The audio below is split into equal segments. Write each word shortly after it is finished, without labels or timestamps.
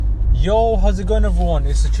Yo, how's it going, everyone?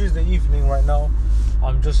 It's a Tuesday evening right now.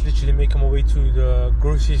 I'm just literally making my way to the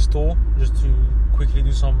grocery store just to quickly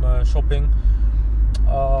do some shopping.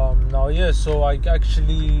 So I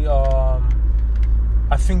actually,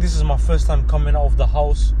 I think this is my first time coming out of the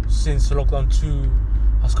house since Lockdown 2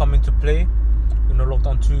 has come into play. You know,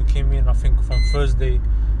 Lockdown 2 came in, I think, from Thursday,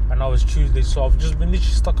 and now it's Tuesday. So I've just been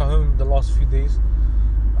literally stuck at home the last few days.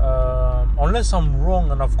 Unless I'm wrong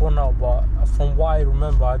and I've gone out, but from what I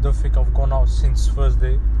remember, I don't think I've gone out since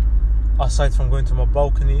Thursday, aside from going to my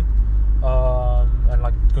balcony and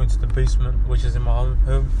like going to the basement, which is in my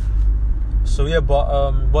home. So yeah,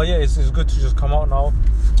 but it's good to just come out now.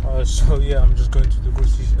 I'm just going to the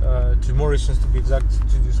grocery to Morrison's, to be exact,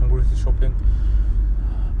 to do some grocery shopping.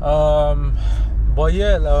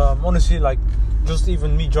 Honestly, like, just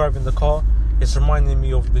even me driving the car, it's reminding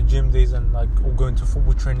me of the gym days and like going to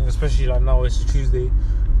football training, especially like now it's a Tuesday,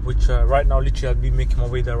 which right now literally I'd be making my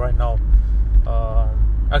way there right now. I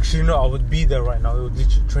would be there right now.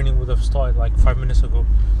 Training would have started like 5 minutes ago.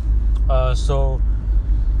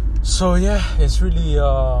 It's really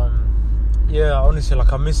honestly,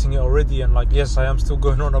 like, I'm missing it already. And like, yes, I am still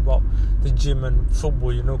going on about the gym and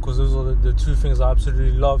football, you know, because those are the two things I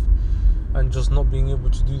absolutely love, and just not being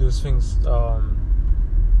able to do those things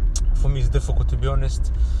for me is difficult, to be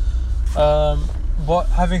honest. But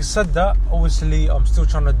having said that, obviously I'm still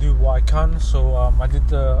trying to do what I can. So I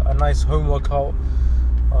did a nice home workout.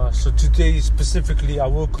 So today specifically, I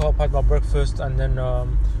woke up, had my breakfast, and then I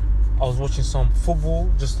was watching some football,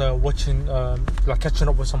 just catching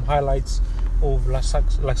up with some highlights of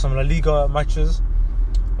like some La Liga matches.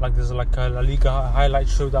 Like, there's like a La Liga highlight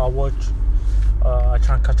show that I watch. I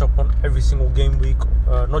try and catch up on every single game week,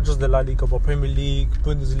 not just the La Liga, but Premier League,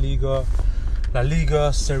 Bundesliga, La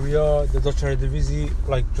Liga, Serie A, the Dutch Eredivisie.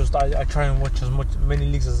 Like, just I try and watch many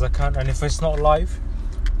leagues as I can, and if it's not live,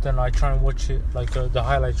 then I try and watch it like the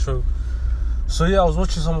highlight show. So yeah, I was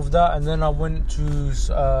watching some of that, and then I went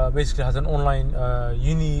to basically had an online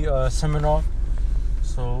uni seminar.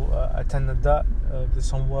 So I attended that, did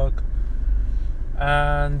some work.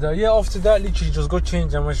 And after that, literally just got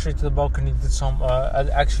changed and went straight to the balcony. Did some.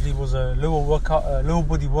 Actually, was a lower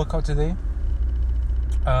body workout today,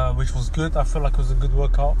 which was good. I feel like it was a good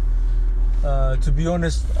workout. To be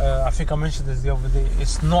honest, I think I mentioned this the other day.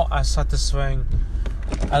 It's not as satisfying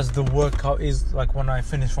as the workout is like when I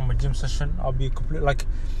finish from a gym session. I'll be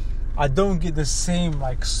I don't get the same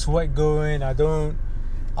like sweat going. I don't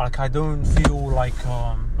feel like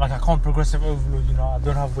I can't progressive overload. You know, I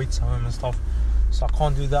don't have weights at home and stuff. So I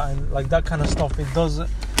can't do that, and like that kind of stuff, it does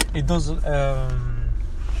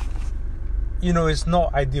it's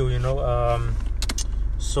not ideal, you know.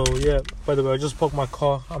 So yeah, by the way, I just parked my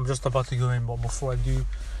car. I'm just about to go in, but before I do,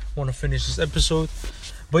 I want to finish this episode.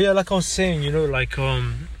 But yeah, like I was saying, you know, like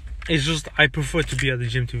it's just I prefer to be at the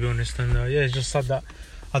gym, to be honest. And it's just sad that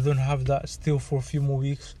I don't have that still for a few more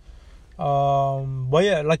weeks. But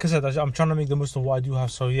yeah, like I said, I'm trying to make the most of what I do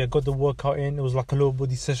have. So yeah, got the workout in. It was like a lower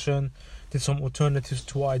body session. Did some alternatives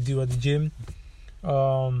to what I do at the gym.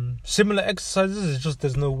 Similar exercises, it's just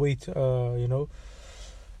there's no weight, you know.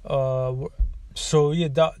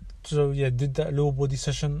 Did that lower body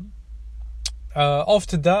session.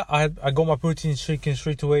 After that, I got my protein shaken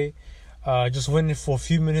straight away. Just went in for a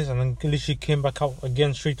few minutes and then literally came back out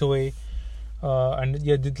again straight away.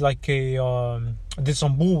 Did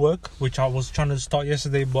some ball work, which I was trying to start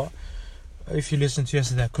yesterday, but if you listened to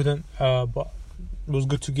yesterday, I couldn't. But it was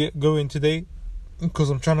good to get going today,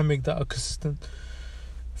 because I'm trying to make that a consistent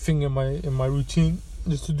thing in my routine,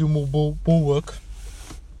 just to do more ball work.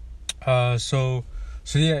 So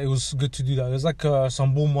it was good to do that. There's like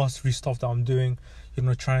some ball mastery stuff that I'm doing, you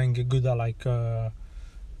know, trying and get good at like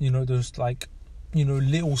those like, you know,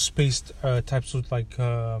 little spaced types of like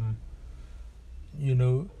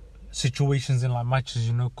situations in like matches,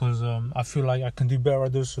 you know, because I feel like I can do better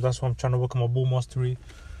at those. So that's why I'm trying to work on my ball mastery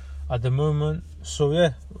at the moment. So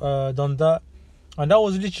yeah, done that, and that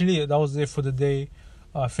was literally it. That was it for the day.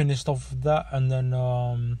 I finished off with that, and then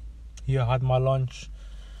had my lunch,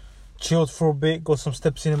 chilled for a bit, got some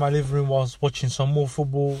steps in my living room whilst watching some more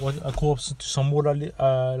football. I caught up to some more La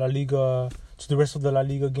Liga, to the rest of the La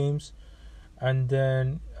Liga games, and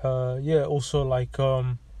then also like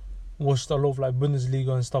watched a lot of like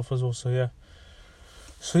Bundesliga and stuff as well. So yeah,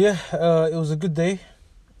 it was a good day.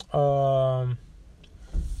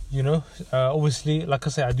 Obviously, like I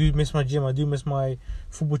said, I do miss my gym. I do miss my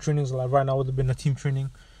football trainings. Like right now, would have been a team training,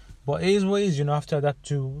 but it is what it is. You know, I have to adapt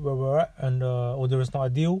to where we're at, and although it's not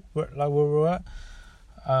ideal, where we're at,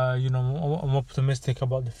 I'm optimistic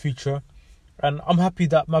about the future, and I'm happy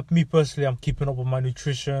that me personally, I'm keeping up with my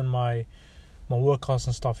nutrition, my my workouts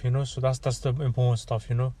and stuff, you know. So that's the important stuff,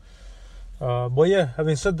 you know. But yeah,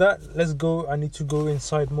 having said that, let's go. I need to go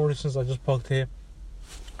inside Morrison's. I just parked here.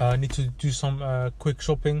 I need to do some quick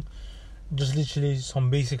shopping, just literally some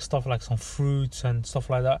basic stuff like some fruits and stuff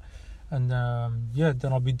like that. And yeah,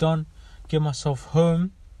 then I'll be done, get myself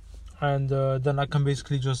home, and then I can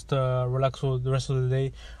basically just relax for the rest of the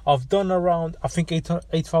day. I've done around, I think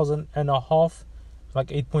 8,500, like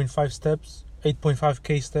 8.5 steps,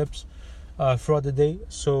 8.5k steps throughout the day.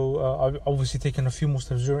 So I've obviously taken a few more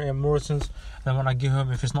steps during Morrison's. Then when I get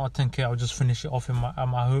home, if it's not a 10k, I'll just finish it off at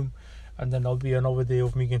my home. And then that'll be another day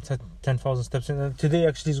of me getting 10,000 steps. And today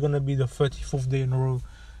actually is going to be the 34th day in a row,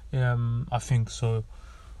 I think. So,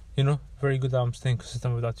 you know, very good that I'm staying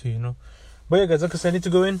consistent with that too, you know. But yeah, guys, like I said, I need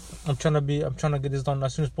to go in. I'm trying to get this done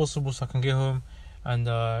as soon as possible so I can get home. And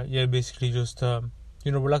yeah, basically just,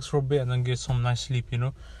 you know, relax for a bit and then get some nice sleep, you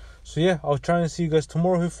know. So yeah, I'll try and see you guys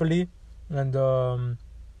tomorrow, hopefully. And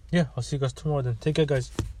yeah, I'll see you guys tomorrow then. Take care,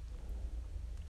 guys.